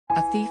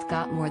A thief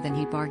got more than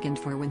he bargained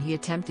for when he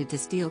attempted to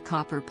steal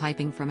copper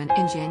piping from an.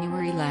 In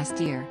January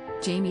last year,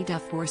 Jamie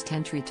Duff forced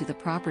entry to the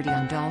property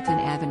on Dalton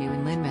Avenue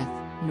in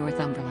Lynmouth,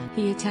 Northumberland.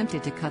 He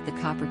attempted to cut the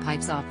copper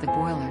pipes off the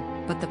boiler,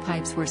 but the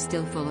pipes were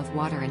still full of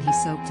water and he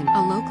soaked him.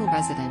 A local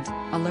resident,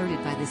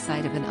 alerted by the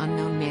sight of an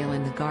unknown male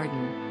in the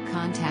garden,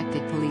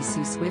 contacted police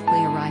who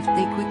swiftly arrived.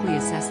 They quickly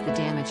assessed the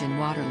damage and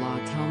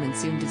waterlogged home and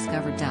soon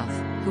discovered Duff,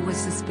 who was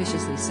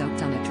suspiciously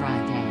soaked on a dry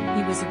day.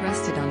 He was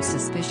arrested on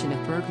suspicion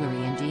of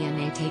burglary and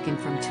DNA taken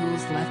from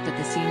tools left at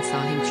the scene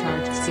saw him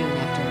charged soon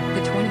after.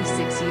 The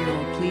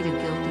 26-year-old pleaded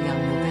guilty on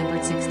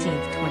November 16,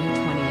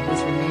 2020 and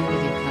was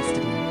remanded in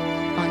custody.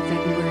 On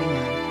February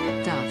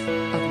 9, Duff,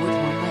 of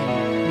Woodmore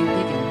Lane, New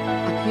Biggin,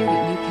 appeared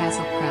at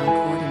Newcastle Crown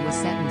Court and was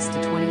sentenced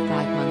to 25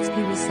 months.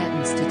 He was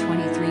sentenced to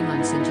 23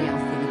 months in jail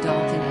for the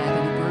Dalton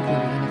Avenue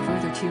burglary and a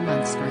further 2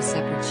 months for a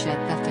separate shed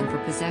theft and for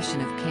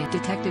possession of can.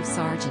 Detective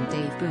Sergeant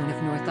Dave Boone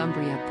of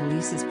Northumbria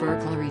Police's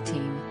burglary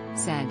team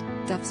said,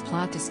 Duff's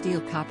plot to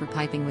steal copper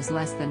piping was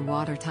less than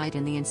watertight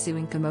and the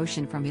ensuing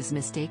commotion from his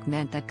mistake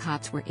meant that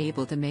cops were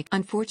able to make.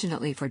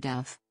 Unfortunately for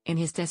Duff, in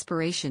his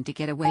desperation to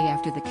get away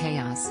after the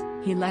chaos,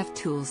 he left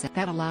tools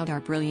that allowed our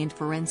brilliant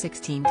forensics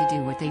team to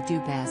do what they do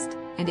best,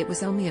 and it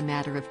was only a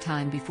matter of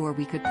time before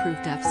we could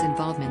prove Duff's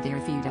involvement there.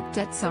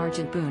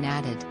 Sergeant Boone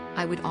added,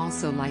 I would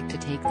also like to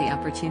take the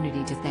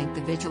opportunity to thank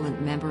the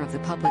vigilant member of the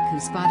public who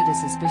spotted a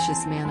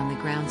suspicious man on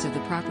the grounds of the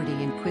property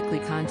and quickly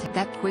contacted.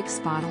 That quick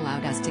spot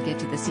allowed us to get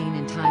to the scene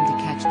in time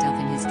to catch Duff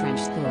in his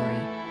drenched glory.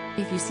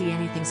 If you see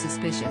anything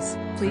suspicious,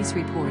 please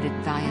report it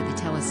via the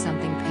Tell Us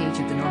Something page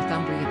of the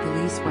Northumbria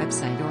Police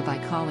website or by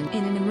calling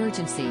in an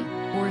emergency,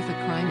 or if a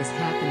crime is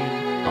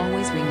happening,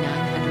 always ring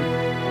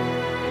 900.